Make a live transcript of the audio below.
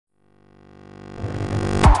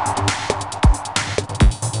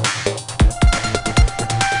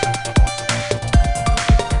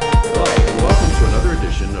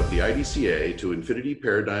ICA to Infinity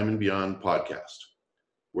Paradigm and Beyond podcast,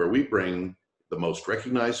 where we bring the most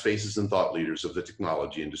recognized faces and thought leaders of the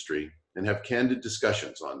technology industry and have candid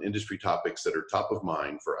discussions on industry topics that are top of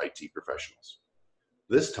mind for IT professionals.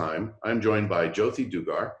 This time, I'm joined by Jothi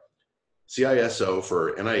Dugar, CISO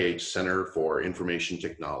for NIH Center for Information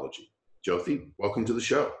Technology. Jothi, welcome to the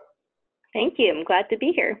show. Thank you. I'm glad to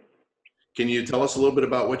be here. Can you tell us a little bit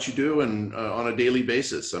about what you do and on a daily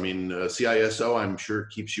basis? I mean, CISO, I'm sure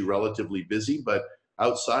keeps you relatively busy, but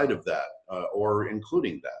outside of that, or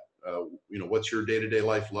including that, what's your day-to-day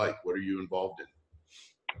life like? What are you involved in?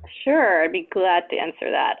 Sure, I'd be glad to answer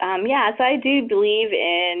that. So I do believe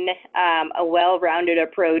in a well-rounded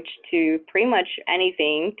approach to pretty much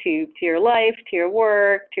anything, to your life, to your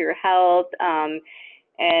work, to your health.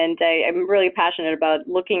 And I'm really passionate about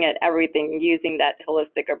looking at everything using that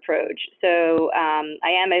holistic approach. So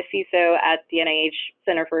I am a CISO at the NIH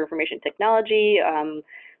Center for Information Technology,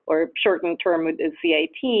 or shortened term is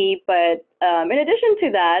CIT. But in addition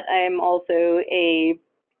to that, I'm also a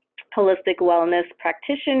holistic wellness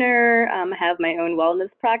practitioner. I have my own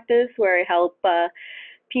wellness practice where I help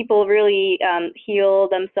people really heal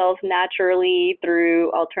themselves naturally through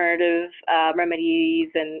alternative remedies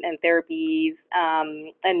and therapies,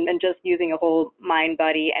 and just using a whole mind,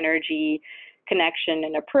 body, energy connection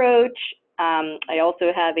and approach. I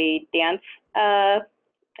also have a dance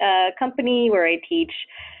company where I teach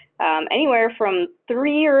anywhere from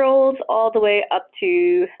 3-year-olds all the way up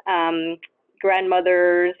to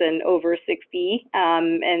grandmothers and over 60,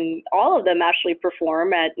 and all of them actually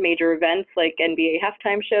perform at major events like NBA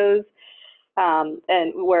halftime shows,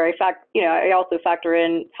 and where I also factor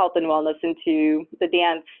in health and wellness into the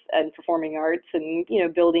dance and performing arts, and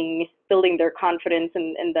building their confidence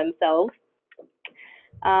in themselves.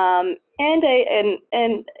 I'm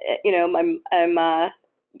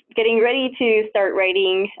getting ready to start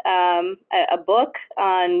writing a book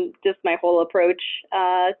on just my whole approach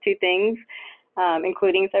to things,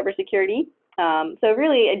 including cybersecurity. So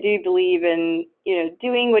really, I do believe in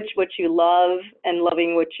doing what you love, and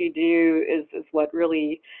loving what you do is what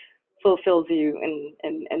really fulfills you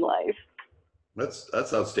in life.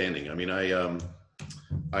 That's outstanding. I mean, I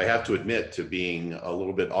have to admit to being a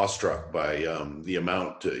little bit awestruck by the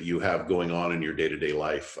amount you have going on in your day-to-day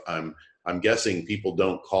life. I'm guessing people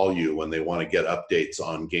don't call you when they want to get updates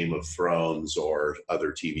on Game of Thrones or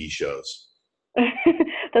other TV shows.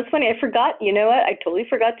 That's funny. I forgot. You know what? I totally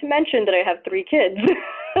forgot to mention that I have 3 kids.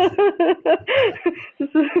 This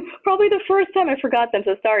is probably the first time I forgot them.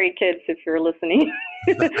 So sorry, kids, if you're listening.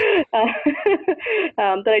 But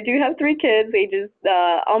I do have 3 kids, ages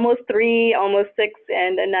almost 3, almost 6,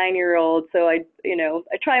 and a 9-year-old. So I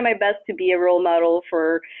try my best to be a role model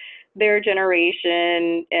for their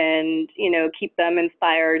generation, and keep them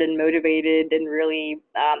inspired and motivated. And really,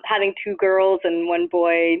 having 2 girls and 1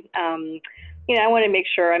 boy, I want to make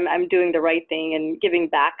sure I'm doing the right thing and giving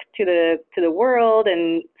back to the world,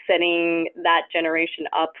 and setting that generation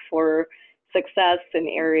up for success in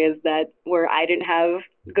areas where I didn't have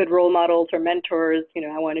good role models or mentors.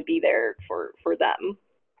 I want to be there for them.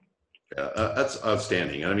 That's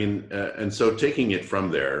outstanding. I mean, and so taking it from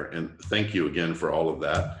there, and thank you again for all of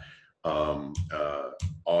that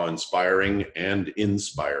awe-inspiring and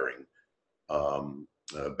inspiring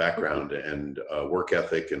background and work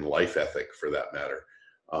ethic and life ethic, for that matter.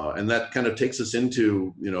 And that kind of takes us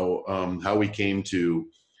into, how we came to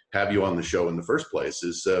have you on the show in the first place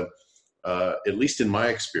is, at least in my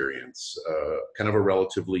experience, kind of a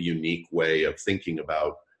relatively unique way of thinking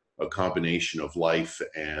about a combination of life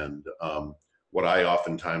and what I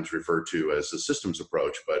oftentimes refer to as a systems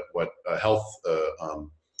approach, but what a health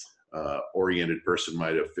oriented person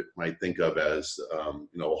might think of as a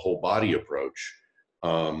whole body approach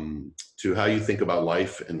to how you think about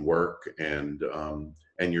life and work and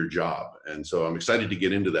your job. And so I'm excited to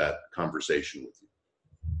get into that conversation with you.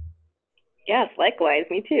 Yes, likewise,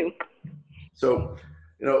 me too. So,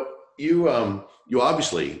 you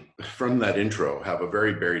obviously, from that intro, have a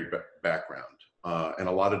very varied background and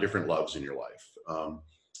a lot of different loves in your life.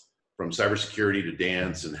 From cybersecurity to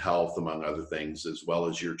dance and health, among other things, as well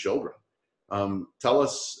as your children. Tell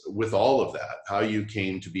us, with all of that, how you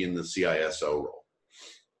came to be in the CISO role.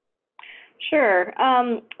 Sure.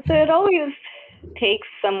 So it always takes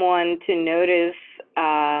someone to notice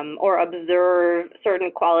or observe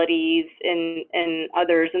certain qualities in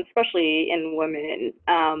others, and especially in women,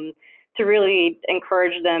 to really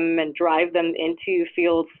encourage them and drive them into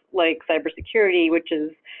fields like cybersecurity, which is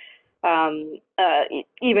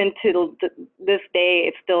even to this day,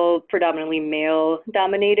 it's still predominantly male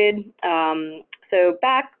dominated. So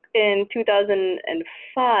back in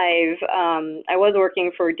 2005, I was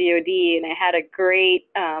working for DoD, and I had a great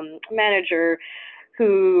manager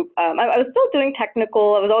who I was still doing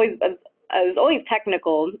technical. I was always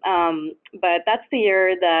technical, but that's the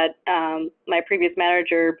year that my previous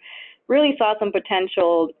manager really saw some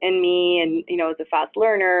potential in me, and as a fast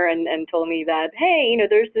learner, and told me that, hey,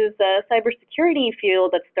 there's this cybersecurity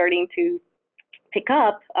field that's starting to pick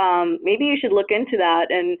up. Maybe you should look into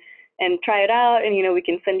that and try it out, and we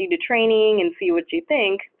can send you to training and see what you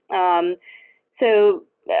think. So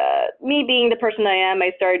me being the person I am,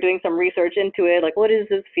 I started doing some research into it, like, what is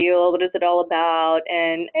this field? What is it all about?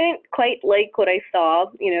 And I didn't quite like what I saw.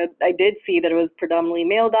 I did see that it was predominantly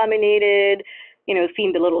male dominated,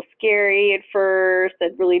 seemed a little scary at first. I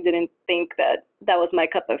really didn't think that was my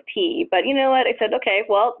cup of tea. But you know what? I said, okay,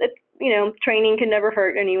 well, it's, training can never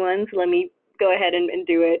hurt anyone, so let me go ahead and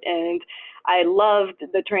do it. And I loved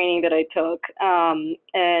the training that I took.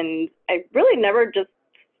 And I really never just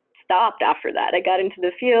stopped after that. I got into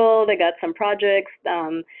the field, I got some projects,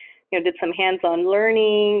 did some hands-on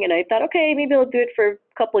learning, and I thought, okay, maybe I'll do it for a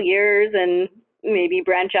couple years and maybe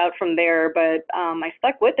branch out from there. But I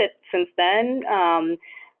stuck with it since then.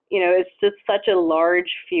 It's just such a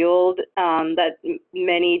large field that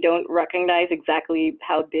many don't recognize exactly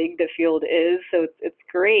how big the field is. So it's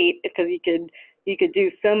great because you could do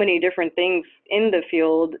so many different things in the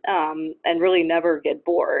field and really never get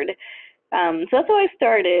bored. So that's how I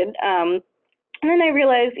started. And then I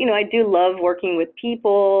realized, I do love working with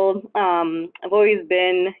people. I've always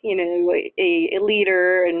been, a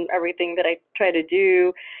leader in everything that I try to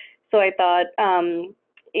do. So I thought,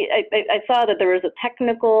 I saw that there was a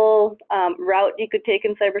technical route you could take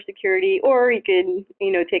in cybersecurity, or you could,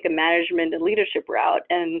 take a management and leadership route.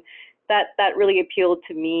 And that really appealed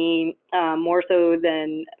to me more so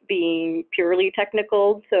than being purely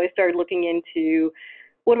technical. So I started looking into,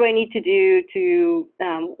 what do I need to do to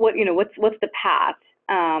what's the path?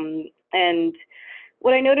 And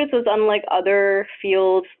what I noticed was, unlike other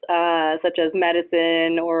fields such as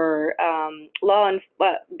medicine or law and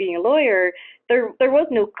being a lawyer, there was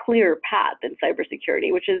no clear path in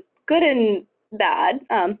cybersecurity, which is good and bad.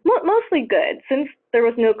 Mostly good, since there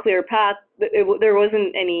was no clear path. There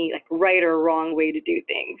wasn't any right or wrong way to do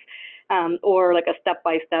things, or a step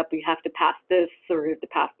by step. You have to pass this or you have to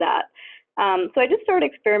pass that. So I just started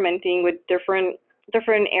experimenting with different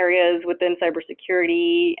areas within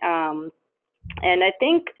cybersecurity, and I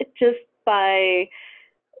think just by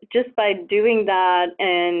doing that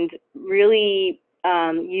and really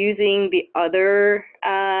using the other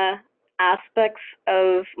aspects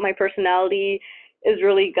of my personality is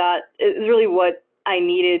really what I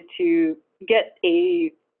needed to get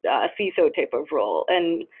a CISO type of role.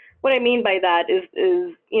 And what I mean by that is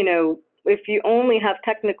if you only have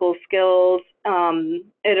technical skills,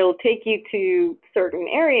 it'll take you to certain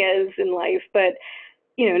areas in life. But,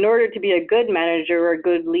 in order to be a good manager or a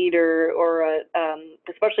good leader, or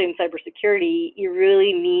especially in cybersecurity, you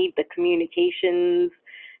really need the communications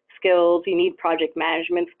skills. You need project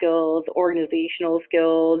management skills, organizational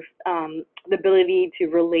skills, the ability to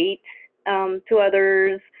relate to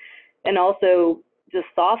others, and also just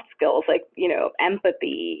soft skills like,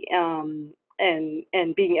 empathy,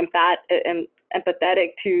 and being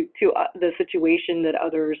empathetic to the situation that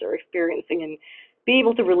others are experiencing, and be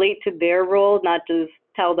able to relate to their role, not just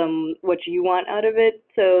tell them what you want out of it.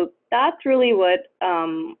 So that's really what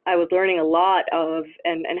I was learning a lot of,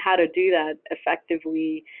 and how to do that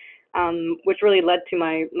effectively, which really led to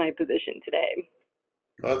my position today.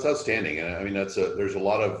 Well, that's outstanding. And I mean, there's a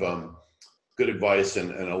lot of good advice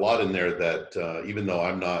and a lot in there that even though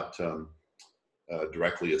I'm not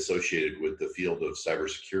directly associated with the field of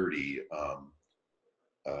cybersecurity,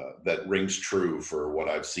 that rings true for what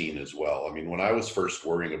I've seen as well. I mean, when I was first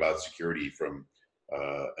worrying about security from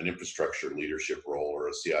an infrastructure leadership role or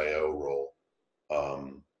a CIO role,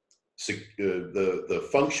 the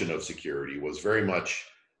function of security was very much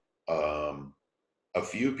a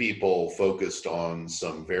few people focused on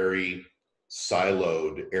some very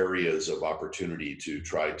siloed areas of opportunity to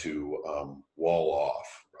try to wall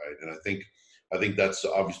off, right? And I think that's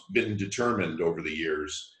been determined over the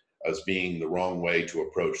years as being the wrong way to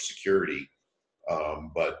approach security.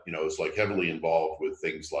 But it's heavily involved with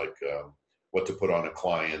things like what to put on a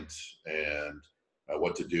client and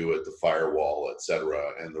what to do at the firewall, et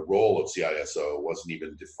cetera. And the role of CISO wasn't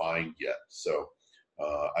even defined yet. So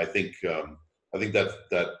I think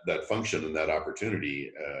that function and that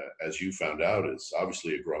opportunity, as you found out, is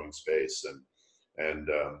obviously a growing space and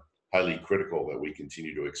highly critical that we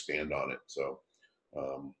continue to expand on it. So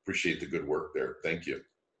appreciate the good work there. Thank you.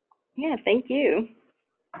 Yeah, thank you.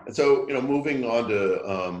 And so, moving on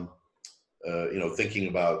to, thinking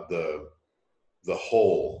about the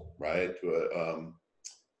whole, right?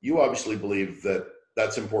 You obviously believe that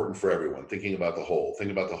that's important for everyone. Thinking about the whole,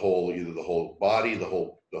 either the whole body, the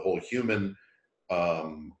whole human,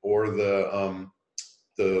 or the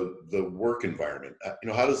work environment.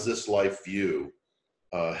 How does this life view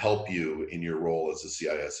help you in your role as a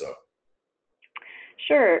CISO?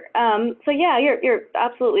 Sure. So yeah, you're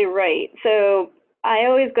absolutely right. So I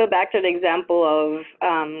always go back to the example of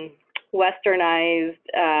westernized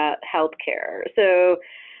healthcare. So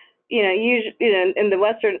in the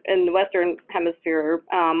Western hemisphere,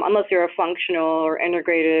 unless you're a functional or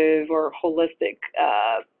integrative or holistic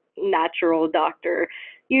natural doctor,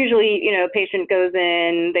 usually a patient goes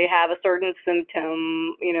in, they have a certain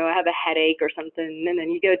symptom, have a headache or something, and then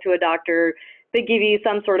you go to a doctor, they give you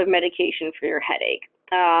some sort of medication for your headache.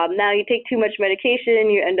 Now you take too much medication,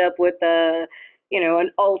 you end up with an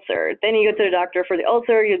ulcer. Then you go to the doctor for the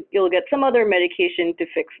ulcer, you'll get some other medication to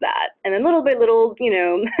fix that. And then little by little,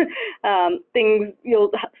 things,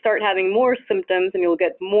 you'll start having more symptoms and you'll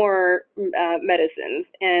get more medicines.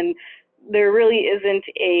 And there really isn't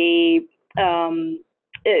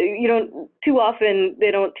too often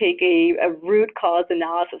they don't take a root cause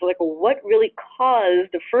analysis, like, well, what really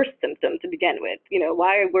caused the first symptom to begin with?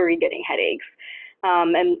 Why were we getting headaches?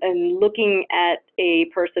 And looking at a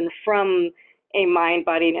person from a mind,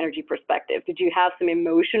 body, and energy perspective. Did you have some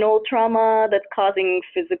emotional trauma that's causing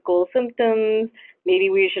physical symptoms? Maybe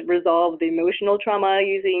we should resolve the emotional trauma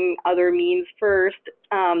using other means first.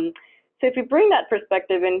 So if you bring that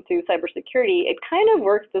perspective into cybersecurity, it kind of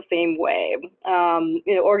works the same way.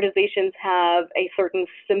 Organizations have a certain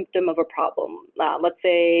symptom of a problem. Let's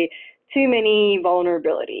say too many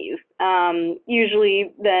vulnerabilities.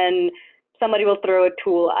 Usually then somebody will throw a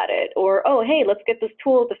tool at it, or, oh, hey, let's get this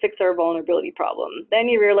tool to fix our vulnerability problem. Then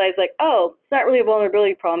you realize, like, oh, it's not really a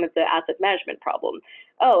vulnerability problem, it's an asset management problem.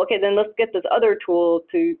 Oh, okay, then let's get this other tool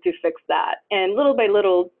to fix that. And little by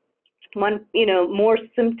little, more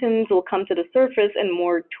symptoms will come to the surface and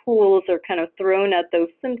more tools are kind of thrown at those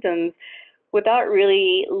symptoms without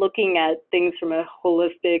really looking at things from a whole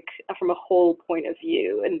point of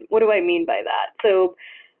view. And what do I mean by that? So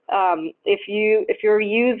if your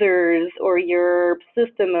users or your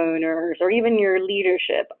system owners or even your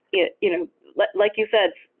leadership, like you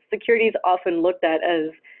said, security is often looked at as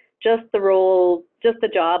just the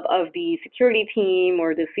job of the security team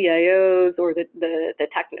or the CIOs or the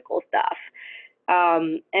technical staff.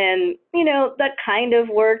 And that kind of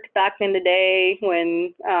worked back in the day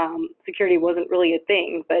when security wasn't really a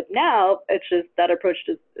thing, but now it's just that approach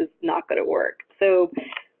is not going to work. So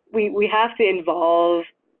we have to involve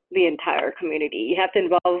the entire community. You have to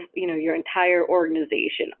involve, your entire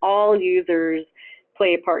organization. All users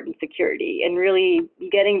play a part in security, and really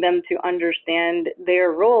getting them to understand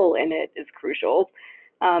their role in it is crucial.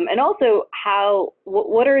 And also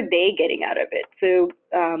what are they getting out of it? So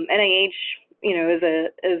NIH,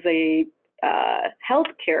 is a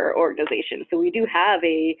healthcare organization. So we do have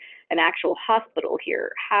an actual hospital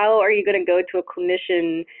here. How are you going to go to a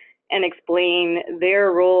clinician and explain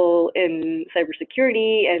their role in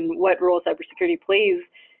cybersecurity and what role cybersecurity plays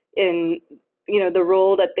in, the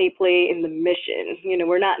role that they play in the mission?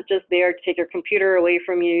 We're not just there to take your computer away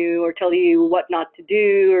from you or tell you what not to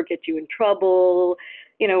do or get you in trouble.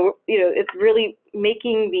 It's really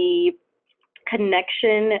making the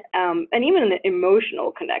connection and even an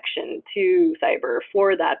emotional connection to cyber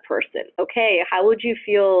for that person. Okay, how would you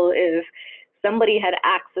feel if somebody had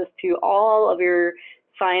access to all of your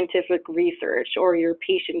scientific research or your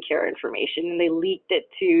patient care information and they leaked it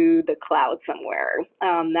to the cloud somewhere?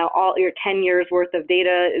 Now all your 10 years worth of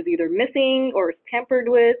data is either missing or is tampered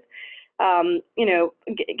with.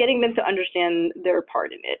 Getting them to understand their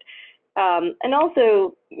part in it. And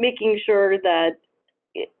also making sure that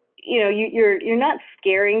you're not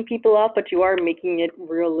scaring people off, but you are making it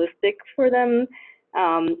realistic for them,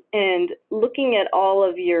 and looking at all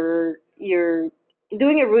of your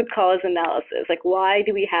doing a root cause analysis. Like, why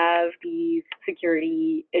do we have these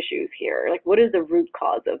security issues here? Like, what is the root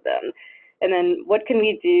cause of them? And then what can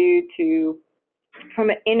we do to, from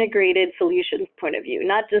an integrated solutions point of view,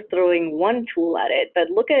 not just throwing one tool at it, but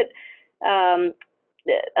look at,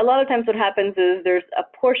 a lot of times what happens is there's a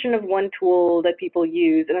portion of one tool that people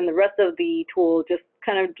use, and then the rest of the tool just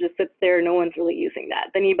sits there. No one's really using that.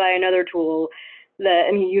 Then you buy another tool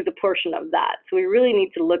and you use a portion of that. So we really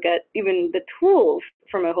need to look at even the tools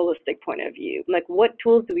from a holistic point of view. Like, what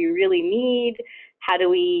tools do we really need? How do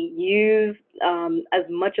we use as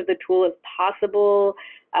much of the tool as possible?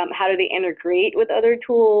 How do they integrate with other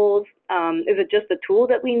tools? Is it just the tool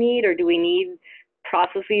that we need, or do we need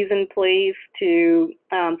processes in place to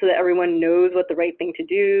so that everyone knows what the right thing to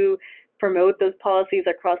do, promote those policies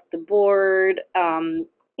across the board,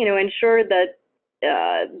 ensure that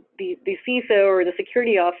the CISO or the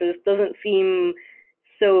security office doesn't seem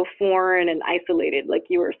so foreign and isolated, like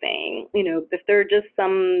you were saying. If they're just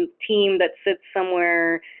some team that sits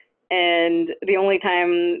somewhere and the only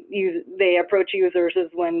time they approach users is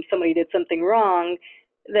when somebody did something wrong,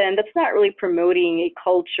 then that's not really promoting a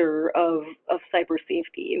culture of cyber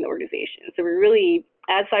safety in the organization. So we really,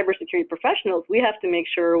 as cybersecurity professionals, we have to make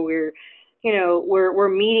sure we're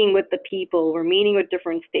meeting with the people, we're meeting with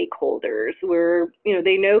different stakeholders,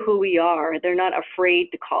 they know who we are, they're not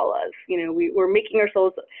afraid to call us. We're making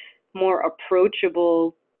ourselves more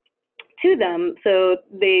approachable to them, so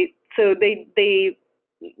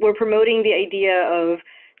we're promoting the idea of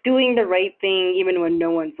doing the right thing even when no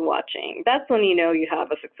one's watching. That's when you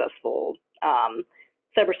have a successful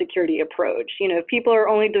cybersecurity approach. If people are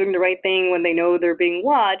only doing the right thing when they know they're being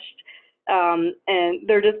watched, and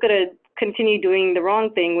they're just going to continue doing the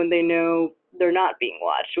wrong thing when they know they're not being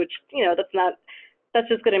watched, which that's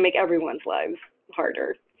just going to make everyone's lives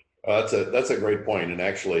harder. That's a great point, and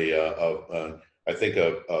actually, I think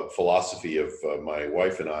a philosophy of my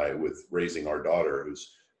wife and I with raising our daughter,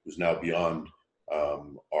 who's now beyond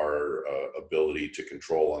our ability to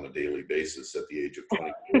control on a daily basis at the age of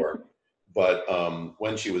 24. But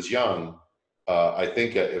when she was young, I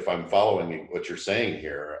think if I'm following what you're saying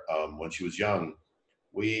here, when she was young,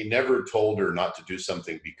 we never told her not to do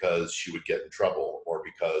something because she would get in trouble or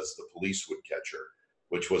because the police would catch her,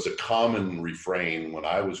 which was a common refrain when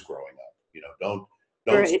I was growing up. Don't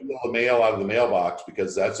Right. steal the mail out of the mailbox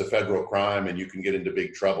because that's a federal crime and you can get into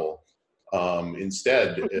big trouble.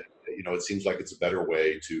 Instead, it seems like it's a better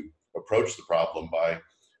way to approach the problem by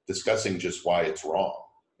discussing just why it's wrong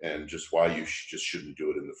and just why you just shouldn't do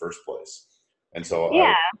it in the first place. And so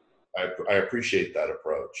Yeah. I appreciate that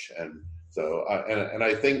approach. And so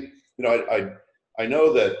I think, I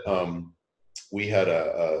know that we had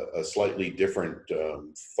a slightly different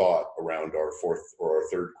thought around our fourth or our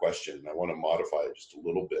third question. I want to modify it just a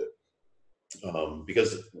little bit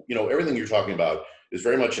because, everything you're talking about is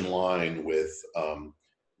very much in line with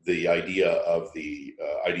the idea of the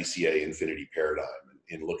IDCA infinity paradigm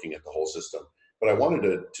in looking at the whole system. But I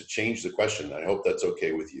wanted to change the question. I hope that's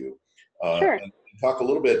okay with you. Sure. And talk a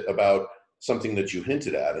little bit about something that you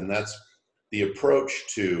hinted at, and that's the approach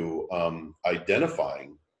to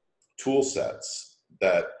identifying tool sets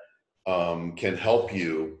that can help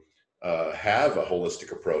you have a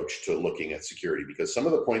holistic approach to looking at security, because some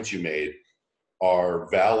of the points you made are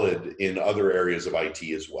valid in other areas of IT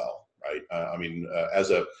as well, right? As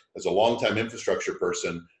a longtime infrastructure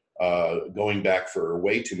person, going back for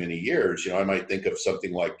way too many years, I might think of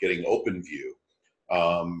something like getting OpenView,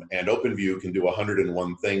 and OpenView can do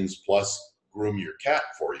 101 things plus groom your cat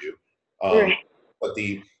for you. Right. But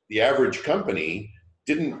the average company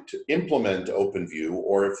didn't implement OpenView,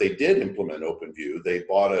 or if they did implement OpenView, they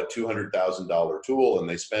bought a $200,000 tool and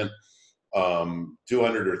they spent $200,000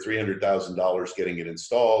 or $300,000 getting it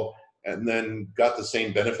installed, and then got the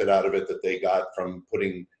same benefit out of it that they got from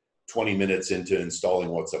putting 20 minutes into installing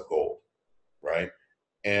WhatsUp Gold, right?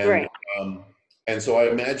 And Right. And so I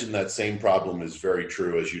imagine that same problem is very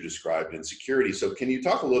true as you described in security. So can you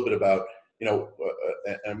talk a little bit about,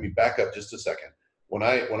 back up just a second. When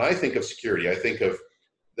I think of security, I think of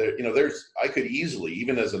I could easily,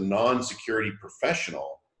 even as a non-security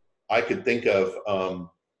professional, I could think of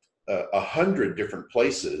 100 different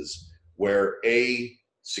places where a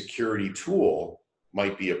security tool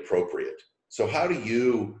might be appropriate. So how do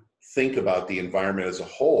you think about the environment as a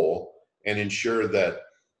whole and ensure that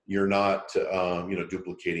you're not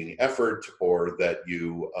duplicating effort, or that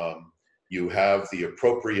you have the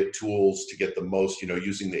appropriate tools to get the most,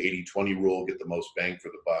 using the 80-20 rule, get the most bang for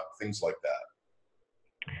the buck, things like that?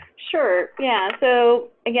 Sure. Yeah.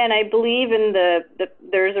 So again, I believe in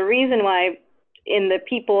there's a reason why in the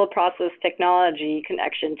people process technology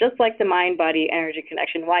connection, just like the mind body energy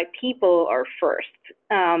connection, why people are first.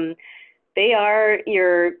 They are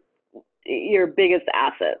your biggest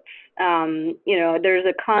assets. There's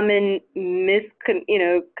a common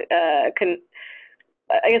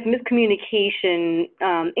miscommunication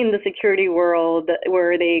in the security world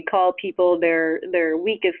where they call people their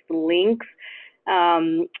weakest links.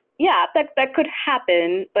 That could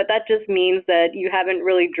happen, but that just means that you haven't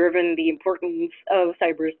really driven the importance of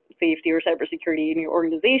cyber safety or cybersecurity in your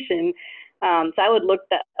organization. So I would look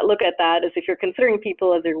at that as, if you're considering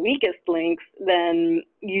people as their weakest links, then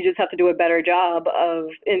you just have to do a better job of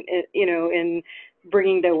in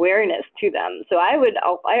bringing the awareness to them. So I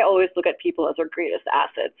always look at people as our greatest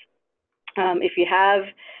assets. If you have,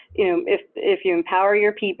 if you empower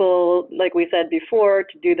your people, like we said before,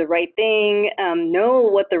 to do the right thing, know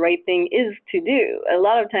what the right thing is to do. A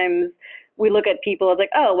lot of times we look at people as like,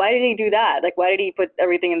 oh, why did he do that? Like, why did he put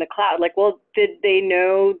everything in the cloud? Like, well, did they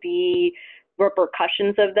know the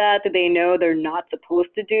repercussions of that? Did they know they're not supposed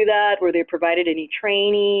to do that? Were they provided any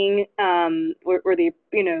training? Were they,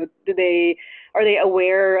 are they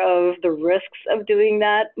aware of the risks of doing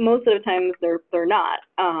that? Most of the times they're not.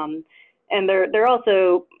 And they're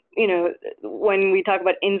also, when we talk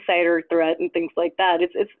about insider threat and things like that,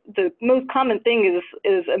 it's the most common thing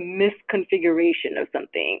is a misconfiguration of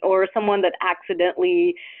something, or someone that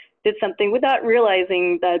accidentally did something without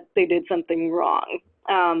realizing that they did something wrong.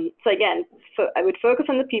 So again, I would focus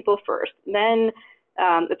on the people first, then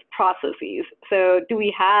it's processes. So do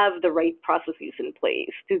we have the right processes in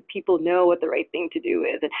place? Do people know what the right thing to do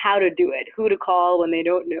is and how to do it? Who to call when they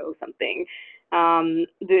don't know something?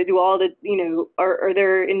 Do all the, are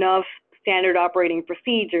there enough standard operating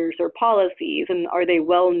procedures or policies, and are they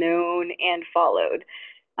well known and followed?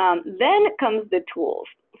 Then comes the tools.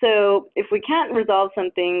 So if we can't resolve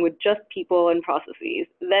something with just people and processes,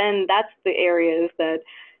 then that's the areas that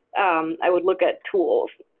I would look at tools,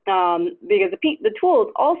 because the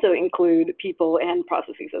tools also include people and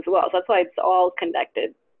processes as well. So that's why it's all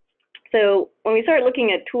connected. So when we start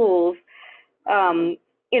looking at tools,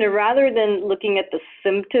 rather than looking at the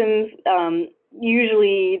symptoms,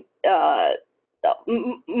 usually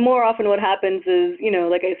more often what happens is,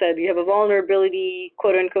 like I said, you have a vulnerability,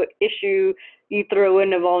 quote unquote, issue, you throw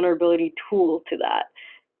in a vulnerability tool to that.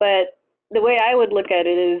 But the way I would look at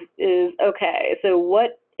it is okay, so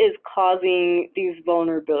what is causing these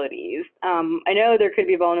vulnerabilities? I know there could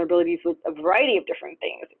be vulnerabilities with a variety of different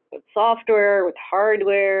things, with software, with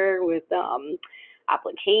hardware, with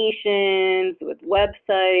applications, with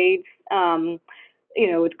websites,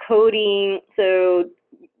 with coding. So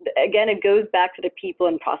again, it goes back to the people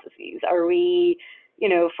and processes. Are we,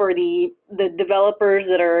 for the developers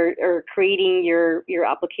that are creating your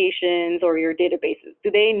applications or your databases, do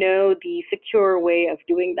they know the secure way of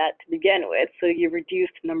doing that to begin with? So you reduce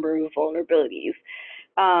the number of vulnerabilities.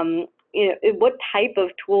 What type of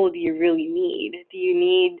tool do you really need? Do you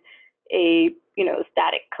need a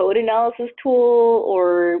static code analysis tool,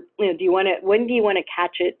 or when do you want to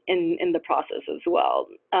catch it in the process as well?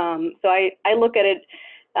 So I look at it.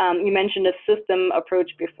 You mentioned a system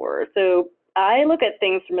approach before. So I look at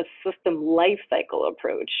things from a system lifecycle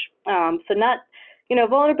approach. So not,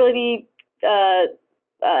 vulnerability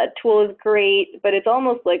tool is great, but it's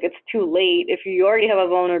almost like it's too late. If you already have a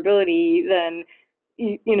vulnerability, then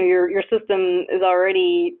your system is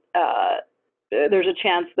already there's a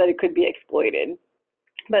chance that it could be exploited.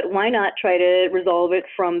 But why not try to resolve it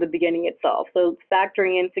from the beginning itself? So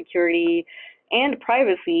factoring in security and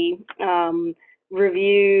privacy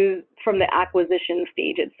reviews from the acquisition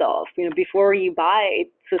stage itself. Before you buy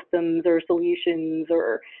systems or solutions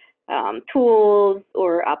or tools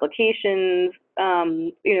or applications,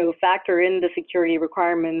 factor in the security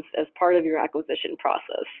requirements as part of your acquisition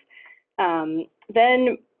process.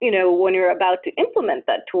 Then, when you're about to implement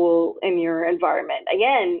that tool in your environment,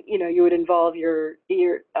 again, you would involve the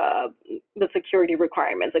security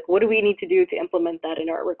requirements. Like, what do we need to do to implement that in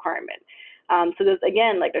our requirement? So there's,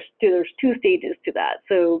 again, like there's two stages to that.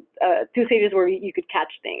 So two stages where you could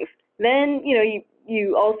catch things. Then,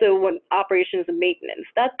 you also want operations and maintenance.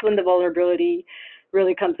 That's when the vulnerability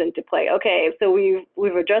really comes into play. Okay, so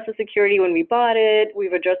we've addressed the security when we bought it.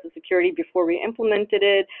 We've addressed the security before we implemented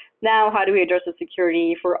it. Now, how do we address the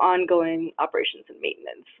security for ongoing operations and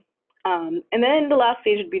maintenance? And then the last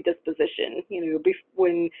stage would be disposition.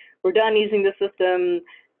 When we're done using the system,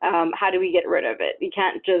 how do we get rid of it? You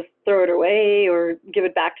can't just throw it away or give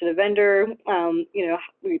it back to the vendor.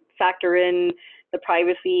 We factor in the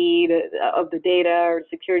privacy of the data or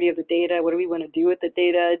security of the data. What do we want to do with the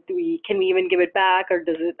data? Can we even give it back, or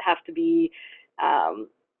does it have to be?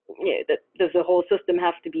 Does the whole system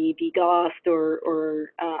have to be DDoSed,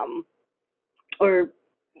 or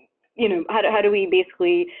how do we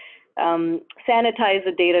basically sanitize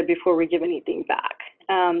the data before we give anything back?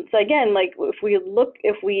 So again, like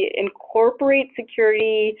if we incorporate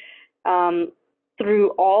security through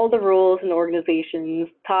all the roles and organizations,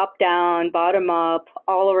 top down, bottom up,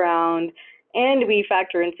 all around, and we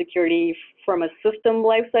factor in security from a system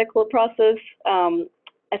lifecycle process,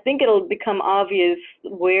 I think it'll become obvious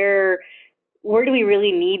where do we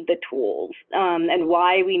really need the tools, and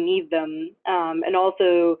why we need them, and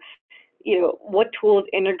also, what tools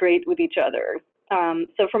integrate with each other.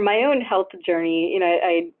 So from my own health journey,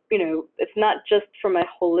 it's not just from a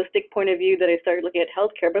holistic point of view that I started looking at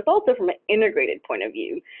healthcare, but it's also from an integrated point of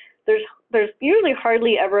view. there's usually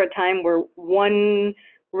hardly ever a time where one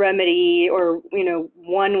remedy or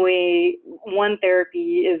one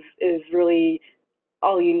therapy is really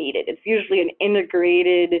all you needed. It's usually an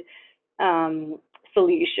integrated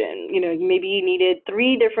solution. Maybe you needed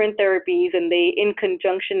 3 different therapies, and they, in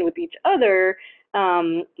conjunction with each other,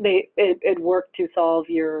 it worked to solve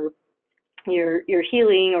your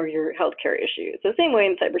healing or your healthcare issues. The same way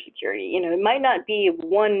in cybersecurity, it might not be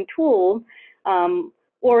one tool,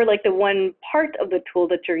 or like the one part of the tool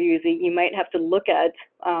that you're using. You might have to look at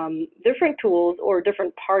different tools or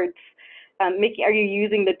different parts. Are you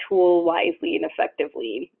using the tool wisely and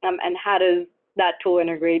effectively? And how does that tool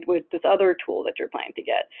integrate with this other tool that you're planning to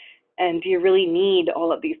get? And do you really need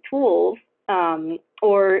all of these tools?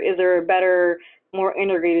 Or is there a better, more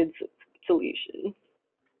integrated solution?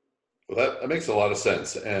 Well, that makes a lot of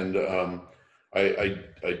sense. And I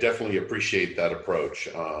definitely appreciate that approach.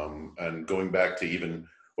 And going back to even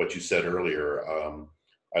what you said earlier,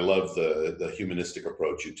 I love the humanistic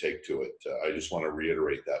approach you take to it. I just want to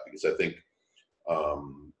reiterate that, because I think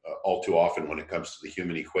all too often when it comes to the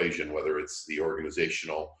human equation, whether it's the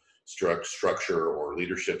organizational structure or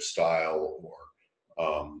leadership style or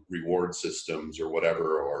reward systems or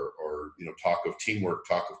whatever, or talk of teamwork,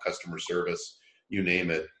 talk of customer service, you name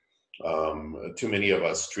it, too many of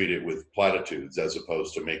us treat it with platitudes as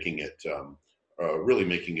opposed to making it really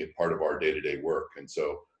making it part of our day-to-day work. And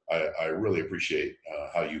so I really appreciate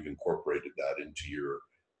how you've incorporated that into your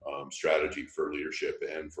strategy for leadership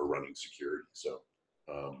and for running security. So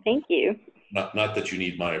thank you. Not that you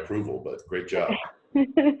need my approval, but great job. No,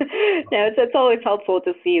 it's always helpful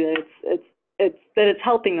to see that it's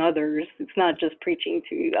helping others. It's not just preaching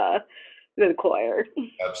to the choir.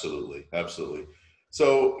 Absolutely.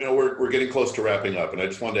 So we're getting close to wrapping up, and I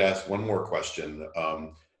just wanted to ask one more question.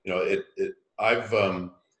 I've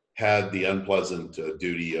had the unpleasant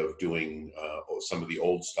duty of doing some of the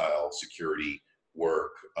old style security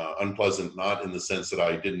work. Unpleasant, not in the sense that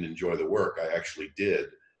I didn't enjoy the work, I actually did,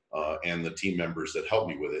 and the team members that helped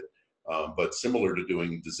me with it, but similar to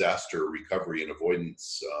doing disaster recovery and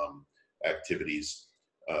avoidance activities.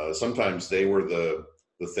 Sometimes they were the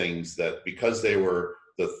things that, because they were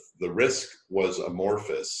the risk was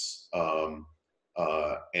amorphous,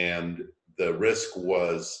 and the risk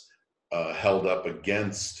was held up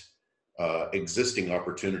against existing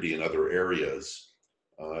opportunity in other areas.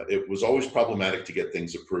 It was always problematic to get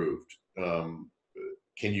things approved.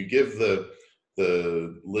 Can you give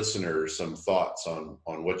the listeners some thoughts on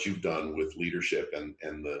what you've done with leadership and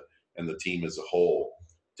the team as a whole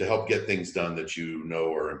to help get things done that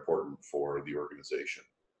are important for the organization?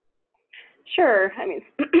 Sure. I mean,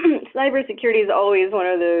 cybersecurity is always one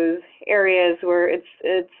of those areas where it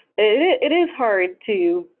is hard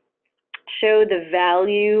to show the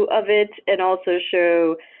value of it and also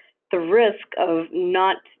show the risk of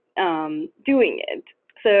not doing it.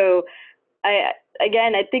 So I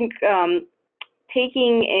think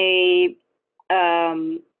taking a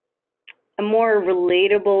more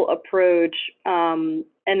relatable approach, and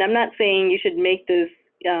I'm not saying you should make this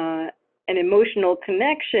an emotional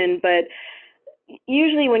connection, but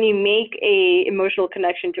usually when you make a emotional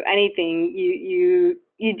connection to anything, you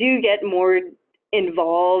do get more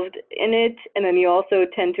involved in it, and then you also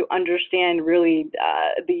tend to understand really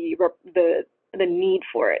the need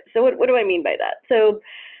for it. So what do I mean by that? So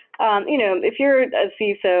if you're a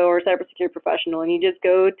CISO or a cybersecurity professional and you just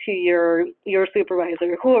go to your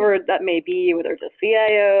supervisor, whoever that may be, whether it's a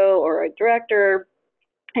CIO or a director,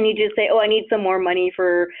 and you just say, oh, I need some more money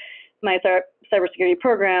for my cybersecurity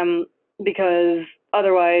program because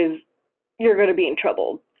otherwise you're going to be in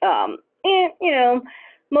trouble. And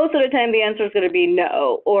most of the time the answer is going to be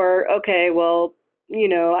no, or okay, well,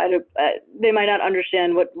 they might not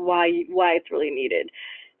understand why it's really needed.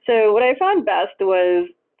 So what I found best was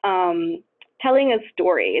telling a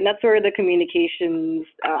story, and that's where the communications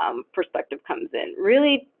perspective comes in.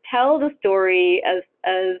 Really tell the story as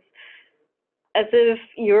if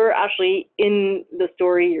you're actually in the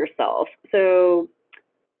story yourself. So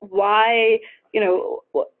why,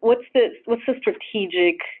 what's the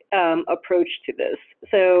strategic approach to this?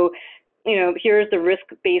 So, here's the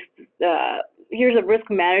here's a risk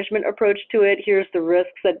management approach to it. Here's the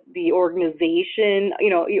risks that the organization,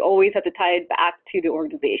 you always have to tie it back to the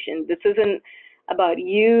organization. This isn't about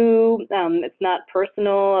you. It's not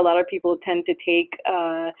personal. A lot of people tend to take,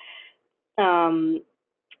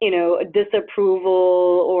 a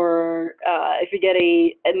disapproval or if you get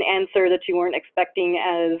an answer that you weren't expecting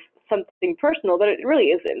as something personal, but it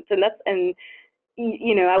really isn't. And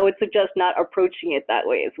I would suggest not approaching it that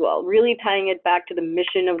way as well. Really tying it back to the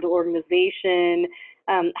mission of the organization,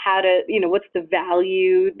 how to, what's the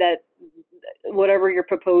value that whatever you're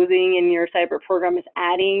proposing in your cyber program is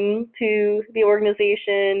adding to the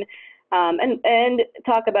organization, and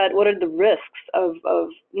talk about what are the risks of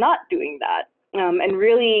not doing that, and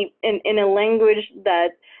really in a language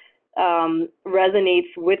that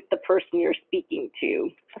resonates with the person you're speaking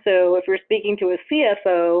to. So if you're speaking to a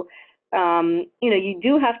CFO, you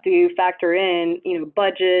do have to factor in,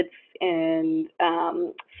 budgets and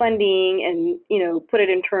funding, and put it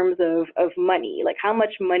in terms of money. Like, how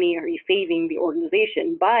much money are you saving the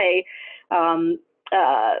organization by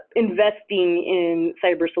investing in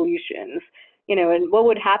cyber solutions? And what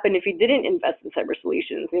would happen if you didn't invest in cyber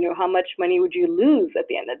solutions? How much money would you lose at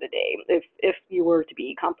the end of the day if you were to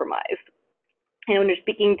be compromised? And when you're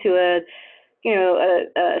speaking to a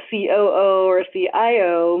COO or a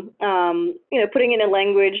CIO, putting in a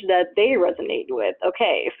language that they resonate with.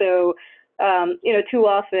 Okay, so, too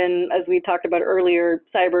often, as we talked about earlier,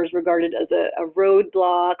 cyber is regarded as a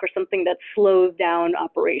roadblock or something that slows down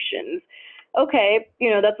operations. Okay,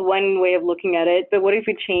 that's one way of looking at it, but what if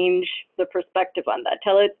we change the perspective on that?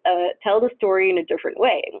 Tell the story in a different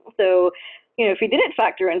way. So, if you didn't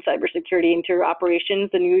factor in cybersecurity into your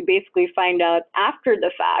operations, then you would basically find out after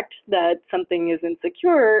the fact that something is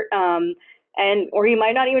insecure, or you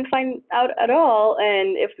might not even find out at all.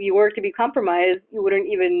 And if you were to be compromised, you wouldn't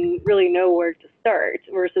even really know where to start.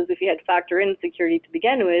 Versus if you had factored in security to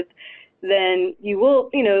begin with, then you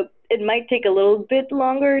will, it might take a little bit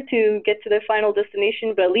longer to get to the final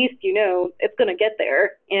destination, but at least it's going to get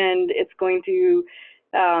there, and it's going to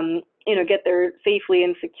get there safely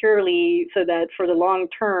and securely, so that for the long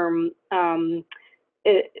term,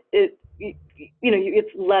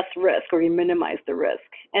 it's less risk, or you minimize the risk.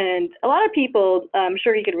 And a lot of people, I'm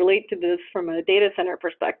sure you could relate to this from a data center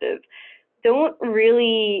perspective, don't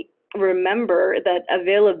really remember that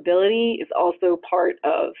availability is also part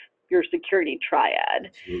of your security triad.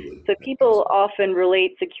 Absolutely. So people often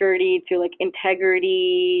relate security to like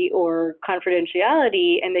integrity or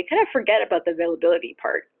confidentiality, and they kind of forget about the availability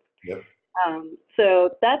part. Yep.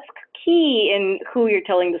 So that's key in who you're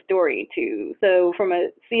telling the story to. So from a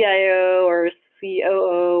CIO or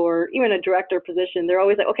COO or even a director position, they're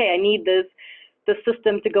always like, okay, I need the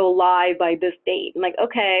system to go live by this date. I'm like,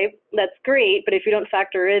 okay, that's great, but if you don't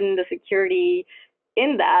factor in the security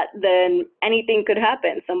in that, then anything could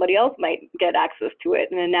happen. Somebody else might get access to it,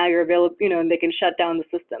 and then now you're available, and they can shut down the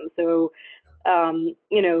system. So,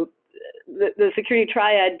 the security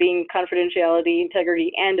triad being confidentiality,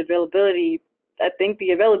 integrity, and availability. I think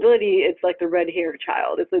the availability, it's like the red hair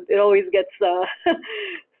child. It always gets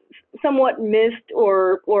somewhat missed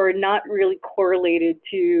or not really correlated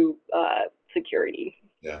to security.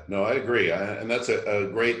 Yeah, no, I agree. And that's a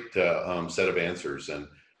great set of answers, and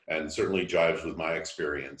certainly jives with my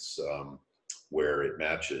experience, where it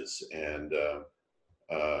matches. And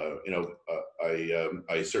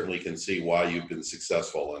I certainly can see why you've been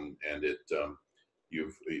successful, and it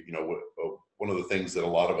one of the things that a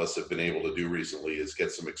lot of us have been able to do recently is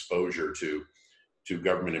get some exposure to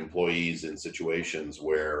government employees in situations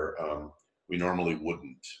where we normally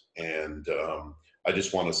wouldn't. And I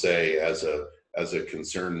just want to say, as a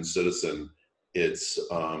concerned citizen, it's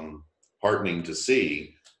heartening to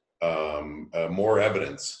see more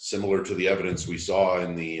evidence, similar to the evidence we saw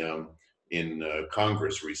in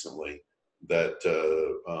Congress recently, that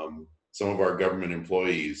some of our government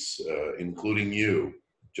employees, including you,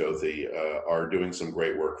 Jothi, are doing some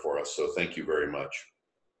great work for us. So thank you very much.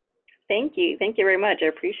 Thank you. Thank you very much. I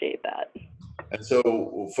appreciate that. And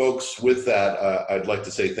so, folks, with that, I'd like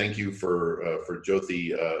to say thank you for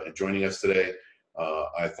Jothi joining us today.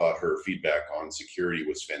 I thought her feedback on security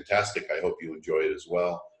was fantastic. I hope you enjoy it as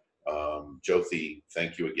well. Jothi,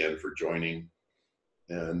 thank you again for joining.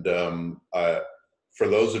 And for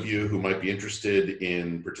those of you who might be interested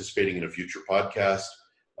in participating in a future podcast,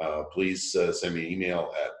 please send me an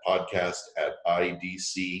email at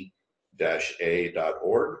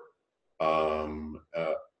podcast@idc-a.org.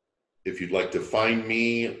 If you'd like to find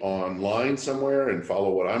me online somewhere and follow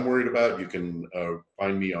what I'm worried about, you can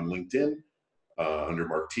find me on LinkedIn under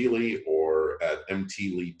Mark Thiele, or at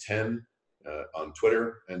mtlee10 on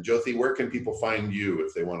Twitter. And Jothi, where can people find you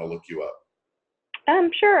if they want to look you up?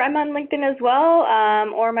 Sure, I'm on LinkedIn as well,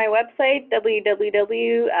 or my website,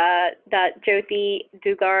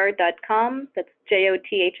 www.jothidugar.com. That's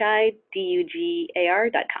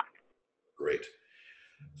JOTHIDUGAR.com. Great.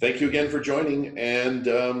 Thank you again for joining, and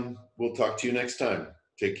we'll talk to you next time.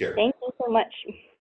 Take care. Thank you so much.